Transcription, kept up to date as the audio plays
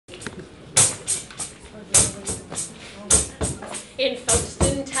In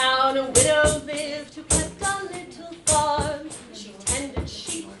Folkestone town a widow lived who kept a little farm. She tended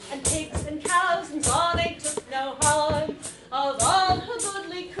sheep and pigs and cows and saw they took no harm. Of all her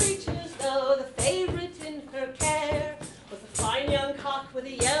goodly creatures, though, the favourite in her care was a fine young cock with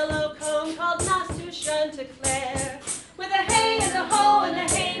a yellow comb called Master Chanticleer. With a hey and a ho and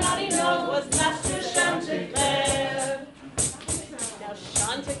a hey naughty no was Master Chanticleer. Now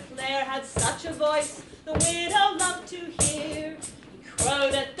Chanticleer had such a voice the widow loved to hear. He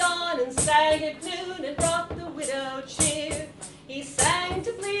crowed at dawn and sang at noon and brought the widow cheer. He sang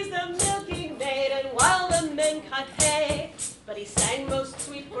to please the milking maid and while the men cut hay. But he sang most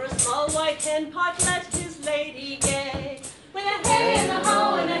sweet for a small white hen part let his lady gay. With a hey and a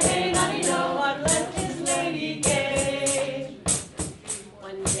ho and a hey naughty no part let his lady gay.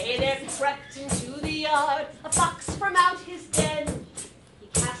 One day there crept into the yard a fox from out his den. He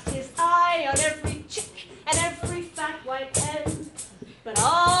cast his eye on every chick and every fat white hen. But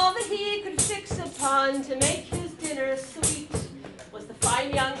all that he could fix upon to make his dinner sweet was the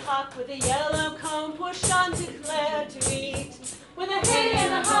fine young cock with a yellow comb, poor Chanticleer to eat. With a hey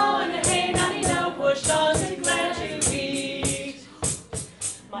and a ho and a hey naughty no, poor Chanticleer to eat.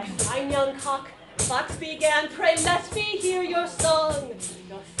 My fine young cock, fox began, pray let me hear your song.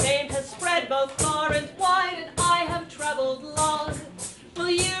 Your fame has spread both far and wide, and I have travelled long. Will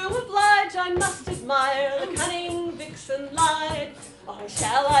you oblige? I must admire the cunning vixen lied. Oh,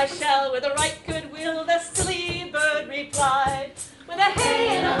 I shall, with a right good will, the silly bird replied. With a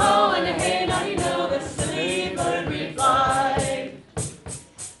hey and a ho and a hey naughty no, the silly bird replied.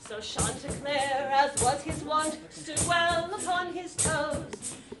 So Chanticleer, as was his wont, stood well upon his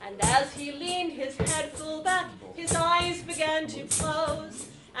toes, and as he leaned his head full back, his eyes began to close.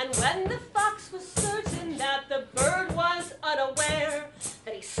 And when the fox was certain that the bird was unaware,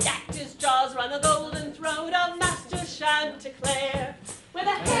 that he stacked his jaws round the golden throat of Master Chanticleer. With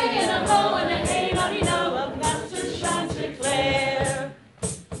a hey and a ho and a hey naughty no of Master Chanticleer.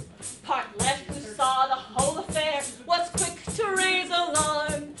 Partlet, who saw the whole affair, was quick to raise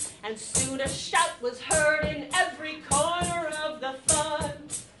alarm, and soon a shout was heard in every corner of the farm.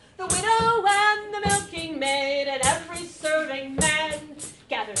 The widow and the milking maid and every serving man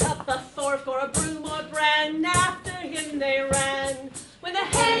gathered up a thorp or a broom or bran, after him they ran. With a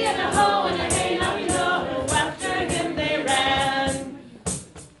hey and a ho and a hey naughty no, after him they ran.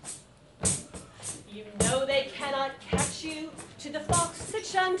 You know they cannot catch you, to the fox said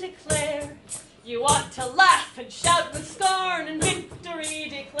Chanticleer. You ought to laugh and shout with scorn and victory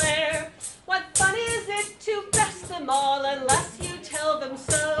declare. What fun is it to best them all unless you tell them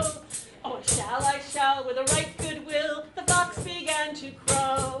so? Oh, I shall, with a right good will, the fox began to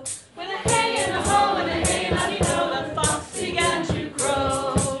crow. With a hey and a ho and a hey naughty no, the fox began to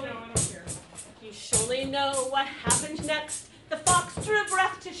crow. You surely know what happened next. The fox drew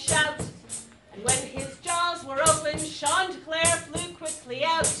breath to shout, and when his jaws were open, Chanticleer flew quickly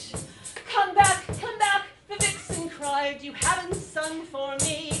out. Come back, the vixen cried, you haven't sung for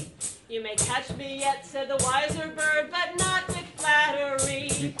me. You may catch me yet, said the wiser bird, but not with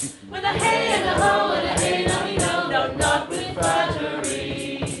flattery. With a hey and a ho and a hey naughty no, no, not with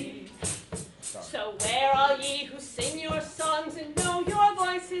flattery. So where all ye who sing your songs and know your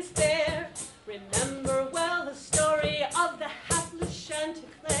voice is fair, remember well the story of the hapless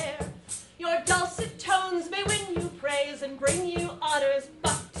Chanticleer. Your dulcet tones may win you praise and bring you honors,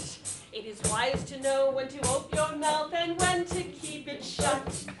 but it is wise to know when to open your mouth and when to keep it shut.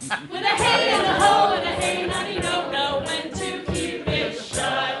 With a hey and a ho and a hey naughty no, know when to keep it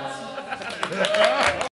shut.